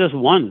make it just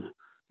one,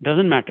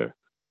 doesn't matter.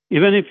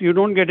 Even if you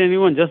don't get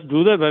anyone, just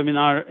do the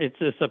webinar.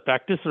 It's a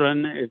practice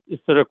run.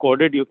 It's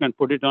recorded. You can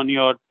put it on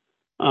your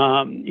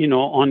on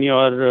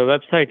your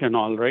website and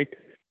all, right?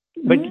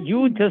 But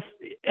you just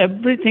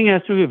everything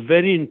has to be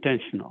very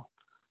intentional.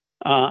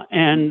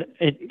 And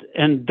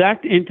that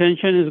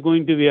intention is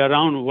going to be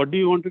around what do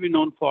you want to be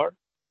known for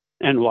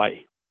and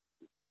why.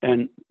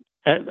 And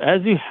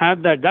as you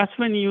have that, that's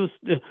when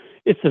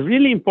it's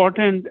really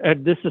important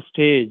at this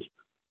stage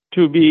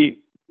to be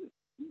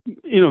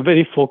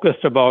very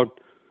focused about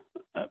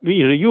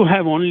you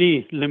have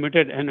only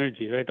limited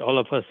energy, right? All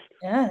of us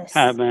Yes.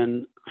 have,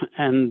 and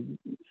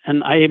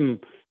I am,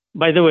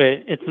 by the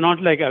way, it's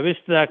not like I wish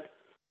that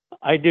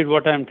I did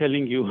what I'm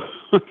telling you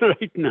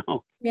right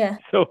now. Yeah.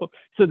 So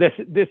this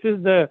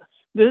is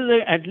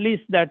at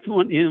least that's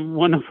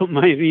one of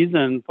my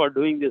reasons for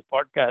doing this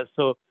podcast.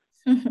 So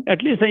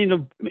at least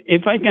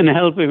if I can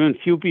help even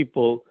few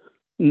people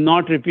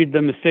not repeat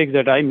the mistakes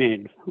that I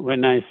made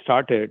when I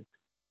started,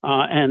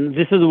 and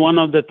this is one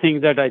of the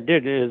things that I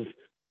did is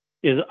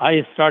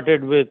I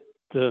started with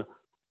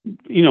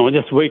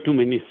just way too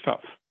many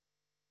stuff.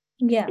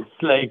 Yeah.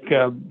 It's like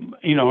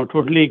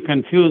totally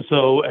confused.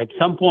 So at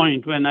some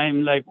point when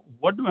I'm like,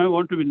 what do I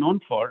want to be known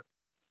for?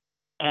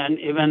 And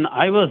even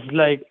I was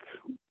like,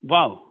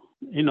 wow,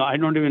 I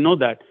don't even know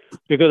that,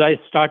 because I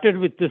started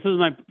with this is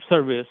my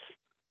service,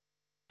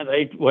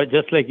 right? Well,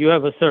 just like you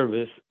have a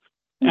service,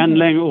 and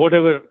like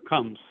whatever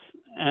comes.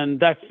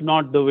 And that's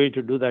not the way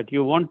to do that.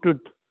 You want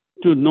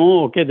to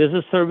know, okay, this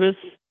is service,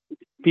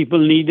 people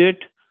need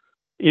it,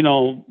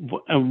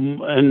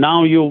 and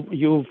now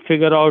you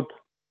figure out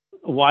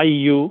why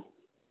you,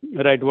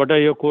 right? What are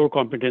your core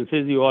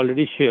competencies? You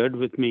already shared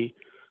with me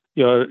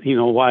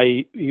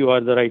why you are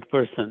the right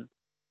person.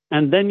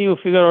 And then you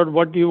figure out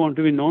what do you want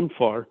to be known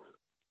for,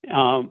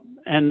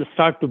 and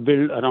start to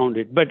build around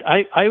it. But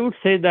I would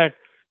say that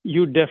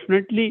you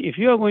definitely, if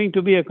you are going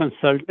to be a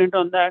consultant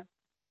on that,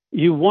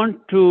 you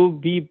want to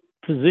be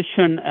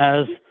positioned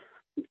as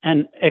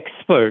an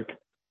expert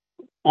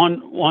on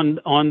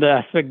the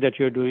aspect that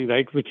you're doing,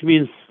 right? Which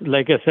means,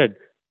 like I said,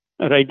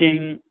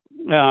 writing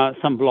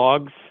some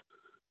blogs,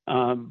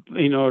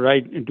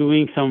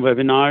 doing some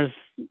webinars,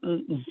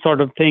 sort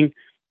of thing,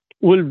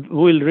 will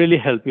really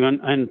help you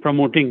and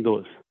promoting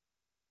those,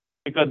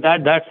 because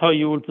that's how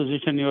you will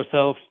position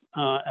yourself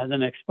as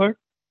an expert,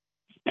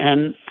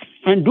 and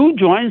do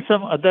join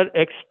some other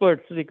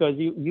experts, because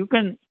you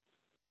can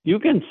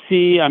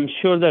see, I'm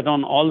sure that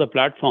on all the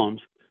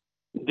platforms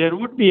there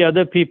would be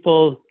other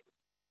people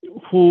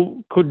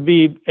who could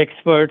be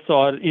experts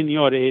or in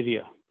your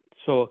area.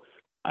 So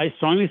I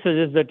strongly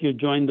suggest that you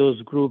join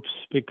those groups,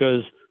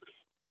 because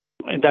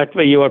that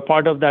way you are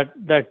part of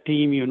that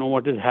team, you know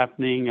what is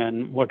happening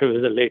and whatever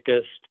is the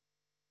latest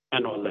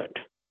and all that.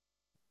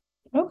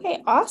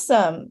 Okay,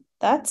 awesome.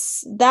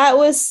 That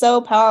was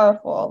so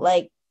powerful.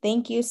 Like,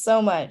 thank you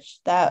so much.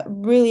 That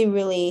really,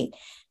 really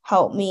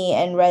helped me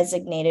and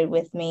resonated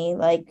with me.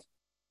 Like,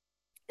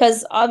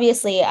 because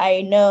obviously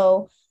I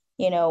know,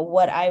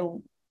 what I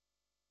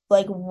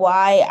like,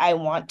 why I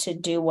want to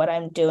do what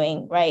I'm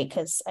doing, right?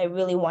 Because I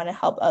really want to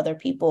help other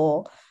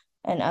people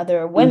and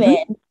other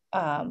women.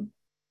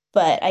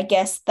 But I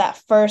guess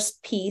that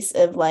first piece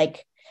of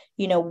like,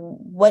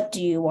 what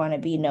do you want to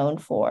be known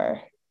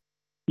for?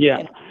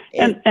 Yeah.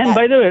 And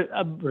by the way,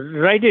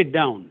 write it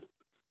down.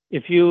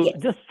 If you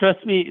just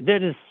trust me,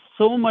 there is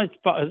so much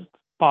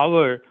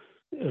power.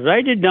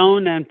 Write it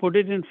down and put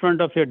it in front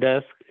of your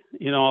desk,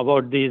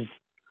 about these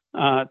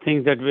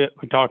things that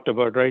we talked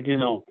about, right?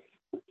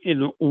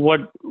 What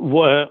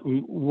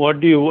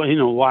do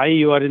you, why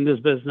you are in this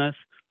business?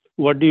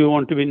 What do you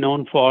want to be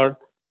known for?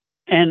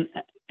 And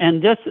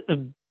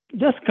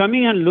just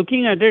coming and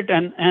looking at it.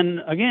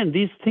 And again,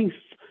 these things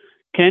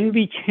can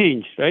be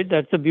changed, right?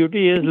 That's the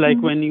beauty is like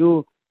when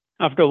you,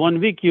 after 1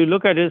 week, you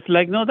look at it, it's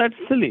like, no, that's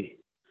silly.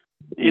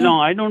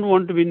 I don't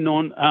want to be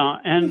known,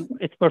 and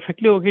it's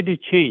perfectly okay to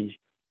change.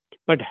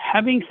 But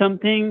having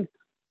something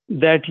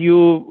that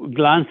you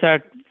glance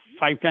at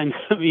 5 times,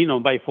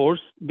 by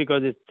force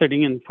because it's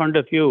sitting in front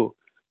of you,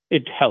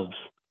 it helps.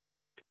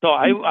 So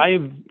I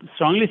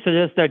strongly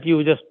suggest that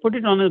you just put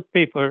it on a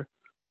paper,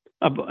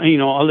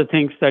 all the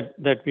things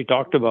that we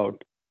talked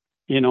about,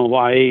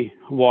 why,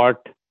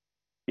 what,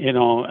 and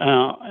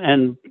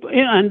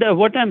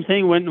what I'm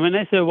saying when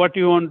I say what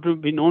you want to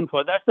be known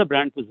for, that's the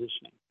brand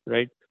positioning,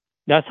 right?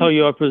 That's how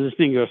you are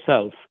positioning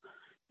yourself.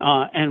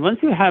 And once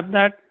you have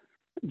that,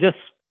 just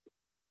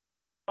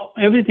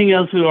everything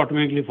else will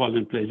automatically fall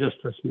in place.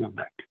 Just trust me on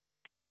that.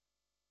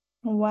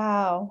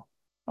 Wow.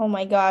 Oh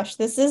my gosh.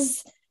 This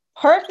is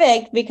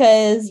perfect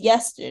because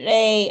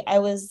yesterday I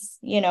was,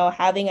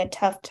 having a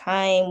tough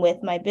time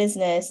with my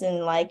business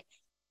and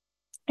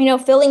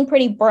feeling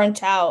pretty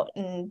burnt out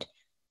and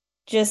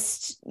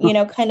just,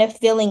 kind of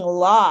feeling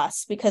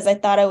lost because I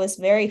thought I was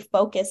very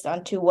focused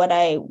onto what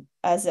I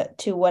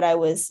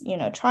was,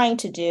 trying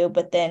to do.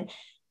 But then,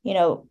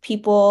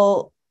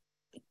 people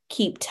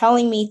keep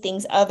telling me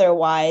things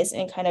otherwise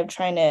and kind of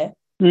trying to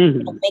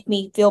make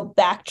me feel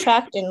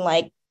backtracked and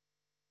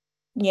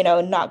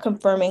not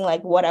confirming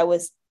what I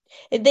was.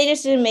 They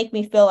just didn't make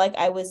me feel like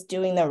I was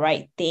doing the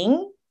right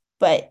thing.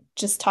 But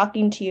just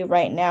talking to you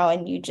right now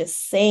and you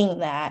just saying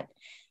that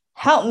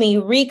helped me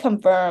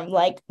reconfirm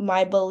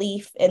my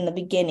belief in the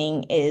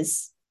beginning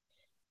is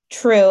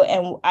true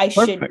and I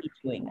should be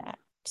doing that.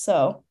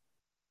 So,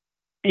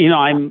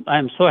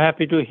 I'm so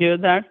happy to hear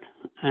that.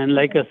 And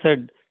like I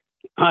said,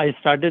 I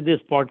started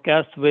this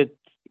podcast with,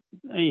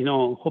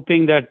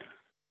 hoping that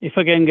if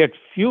I can get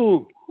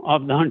few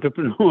of the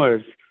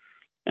entrepreneurs,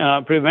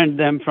 prevent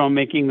them from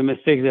making the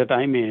mistakes that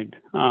I made,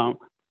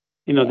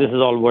 this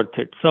is all worth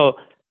it. So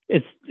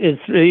it's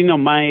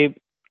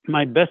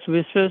my best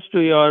wishes to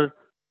your,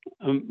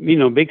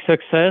 big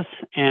success.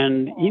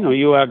 And,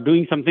 you are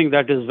doing something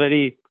that is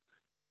very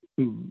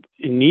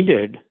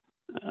needed,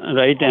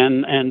 right?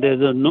 And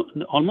there's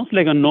almost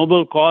like a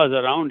noble cause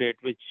around it,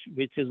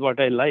 which is what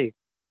I like.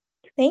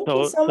 Thank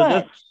you so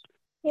much.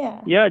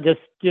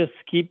 Just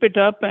keep it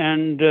up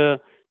and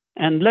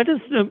let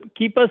us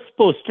keep us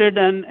posted.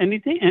 And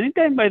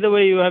anytime, by the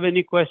way, you have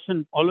any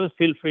question, always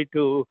feel free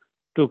to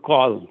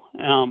call.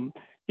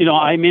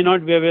 I may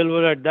not be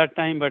available at that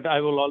time, but I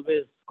will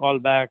always call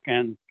back.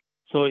 And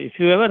so if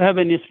you ever have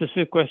any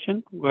specific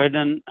question, go ahead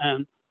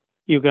and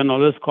you can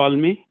always call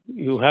me.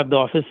 You have the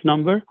office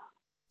number.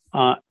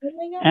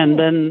 And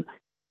then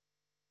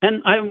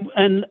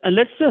and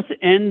let's just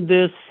end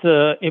this.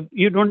 If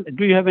you don't,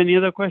 do you have any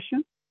other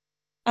question?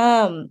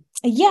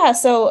 Yeah.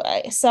 So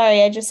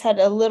sorry, I just had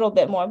a little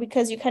bit more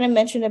because you kind of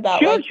mentioned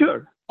about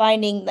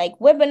finding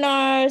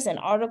webinars and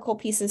article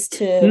pieces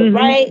to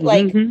write.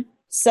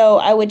 So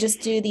I would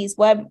just do these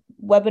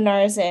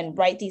webinars and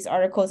write these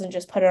articles and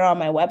just put it on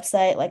my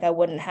website. I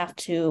wouldn't have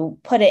to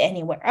put it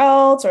anywhere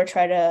else or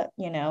try to,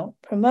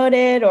 promote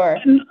it or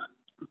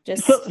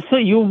just. So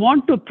you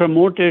want to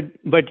promote it,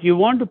 but you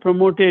want to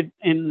promote it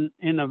in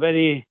a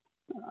very,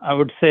 I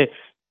would say,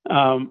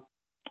 in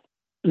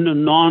a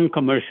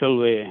non-commercial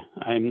way.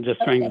 I'm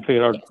just trying to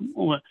figure out.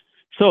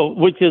 So,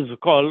 which is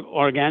called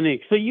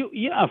organic. So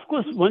of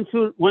course, once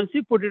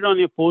you put it on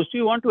your post,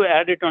 you want to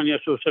add it on your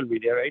social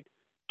media, right?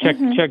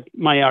 Check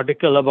my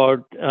article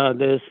about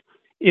this.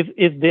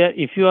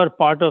 If you are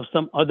part of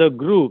some other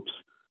groups,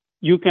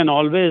 you should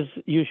always,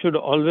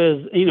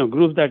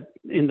 groups that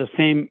in the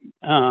same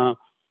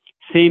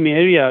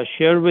area,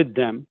 share with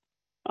them.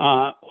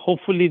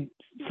 Hopefully,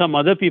 some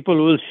other people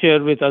will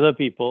share with other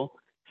people.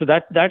 So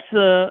that's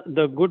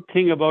the good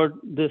thing about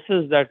this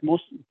is that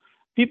most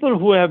people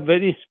who have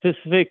very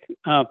specific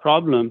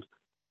problems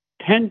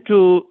tend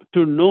to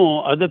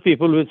know other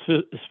people with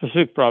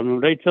specific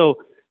problems, right? So,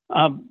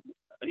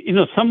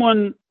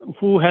 someone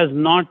who has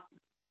not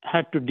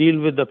had to deal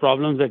with the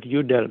problems that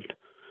you dealt,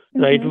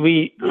 right?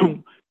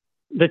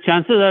 The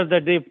chances are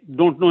that they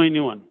don't know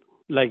anyone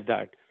like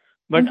that.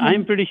 But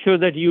I'm pretty sure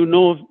that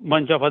a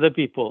bunch of other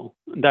people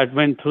that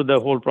went through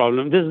the whole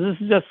problem. This is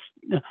just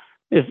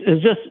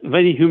it's just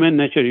very human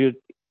nature. You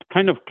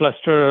kind of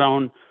cluster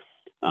around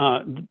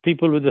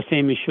people with the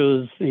same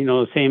issues,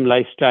 same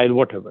lifestyle,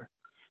 whatever.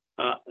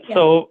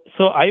 So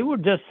I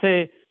would just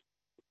say,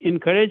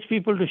 encourage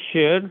people to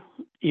share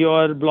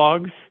your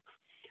blogs,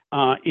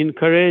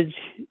 encourage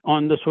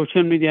on the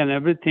social media and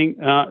everything.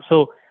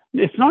 So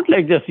it's not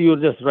like you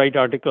just write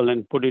article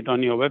and put it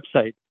on your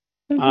website.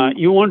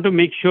 You want to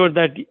make sure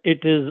that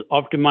it is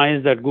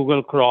optimized, that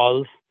Google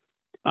crawls.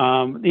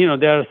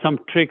 There are some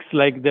tricks,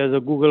 like there's a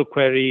Google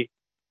query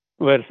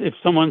where if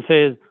someone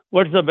says,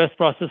 what's the best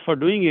process for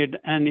doing it?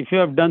 And if you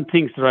have done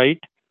things right,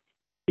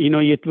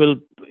 it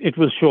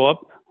will show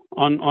up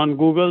on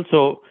Google.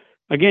 So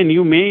again,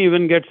 you may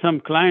even get some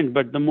client,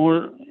 but the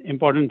more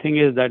important thing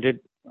is that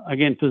it,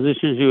 again,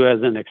 positions you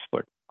as an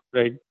expert,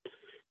 right?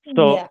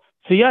 So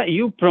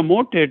you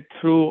promote it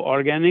through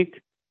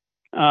organic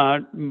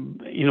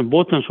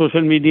both on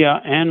social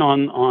media and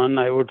on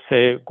I would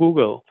say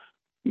Google.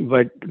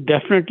 But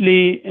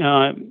definitely,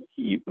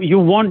 you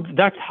want,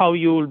 that's how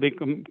you will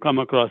come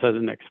across as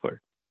an expert.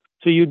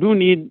 So you do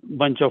need a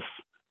bunch of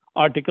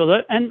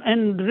articles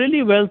and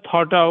really well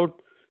thought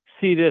out,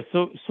 serious.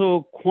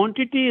 So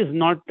quantity is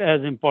not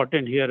as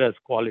important here as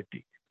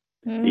quality.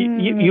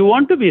 You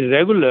want to be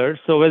regular.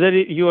 So whether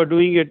you are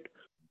doing it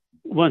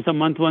once a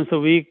month, once a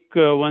week,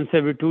 once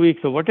every 2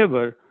 weeks, or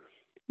whatever,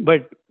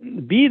 but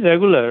be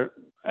regular.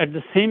 At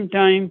the same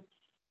time,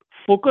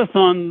 focus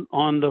on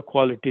the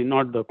quality,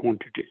 not the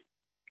quantity.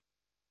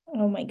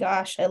 Oh my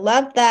gosh, I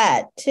love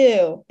that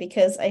too,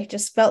 because I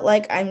just felt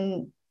like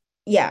I've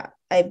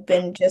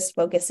been just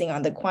focusing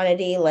on the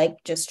quantity,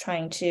 like just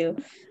trying to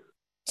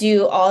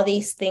do all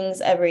these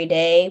things every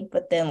day,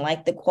 but then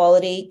like the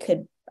quality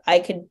I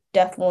could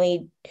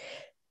definitely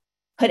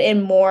put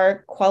in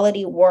more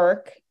quality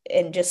work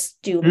and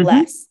just do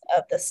less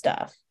of the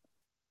stuff.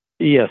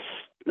 Yes,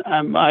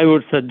 I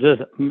would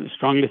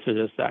strongly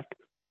suggest that.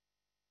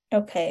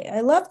 Okay,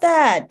 I love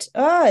that.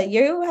 Oh,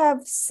 you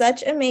have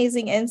such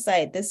amazing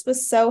insight. This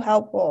was so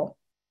helpful.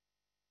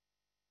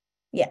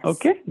 Yes.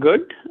 Okay,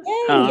 good.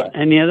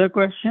 Any other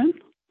questions?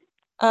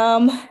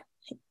 I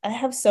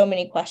have so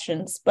many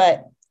questions,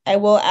 but I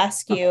will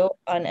ask you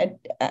on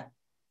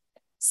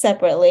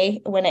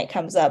separately when it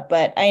comes up.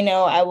 But I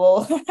know I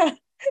will.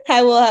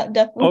 I will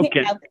definitely.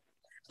 Okay.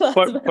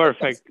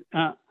 Perfect.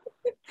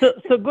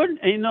 So good.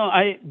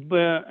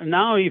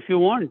 Now if you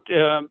want,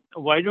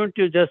 why don't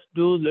you just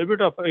do a little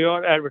bit of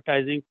your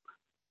advertising?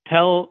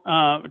 Tell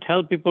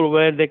people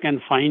where they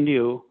can find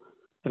you,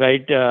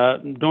 right?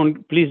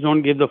 Please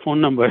don't give the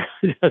phone number,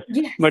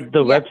 but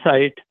the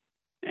website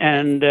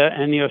and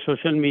your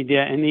social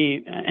media,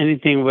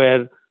 anything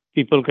where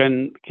people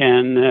can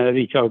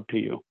reach out to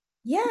you.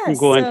 Yes.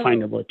 Go and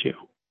find about you.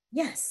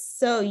 Yes.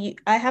 So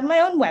I have my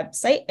own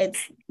website.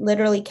 It's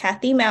literally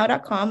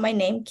kathymou.com. My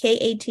name,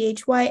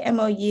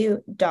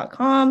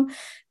 KATHYMOU.com.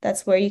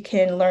 That's where you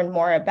can learn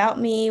more about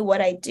me, what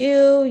I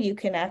do. You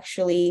can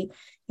actually,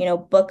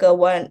 book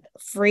a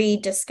free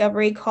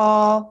discovery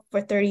call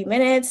for 30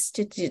 minutes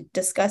to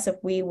discuss if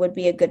we would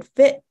be a good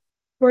fit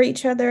for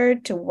each other,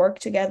 to work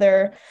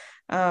together.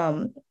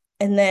 And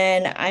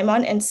then I'm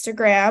on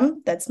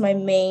Instagram. That's my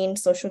main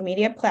social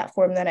media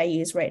platform that I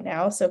use right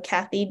now. So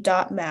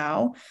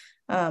Kathy.Mou.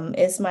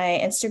 Is my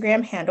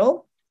Instagram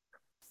handle.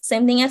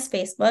 Same thing as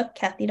Facebook,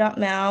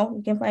 Kathy.Mou.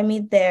 You can find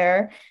me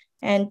there.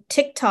 And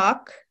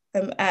TikTok,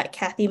 I'm at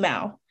Kathy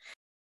Mou.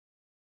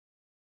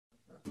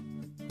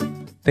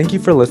 Thank you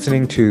for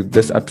listening to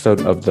this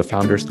episode of the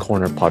Founders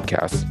Corner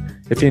podcast.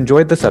 If you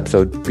enjoyed this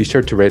episode, be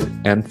sure to rate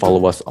and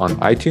follow us on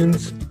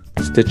iTunes,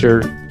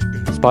 Stitcher,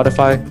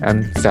 Spotify,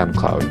 and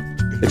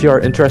SoundCloud. If you are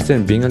interested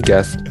in being a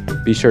guest,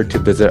 be sure to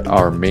visit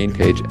our main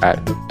page at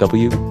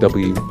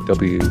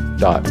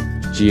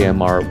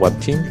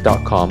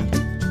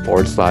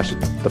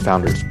www.gmrwebteam.com/the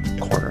Founders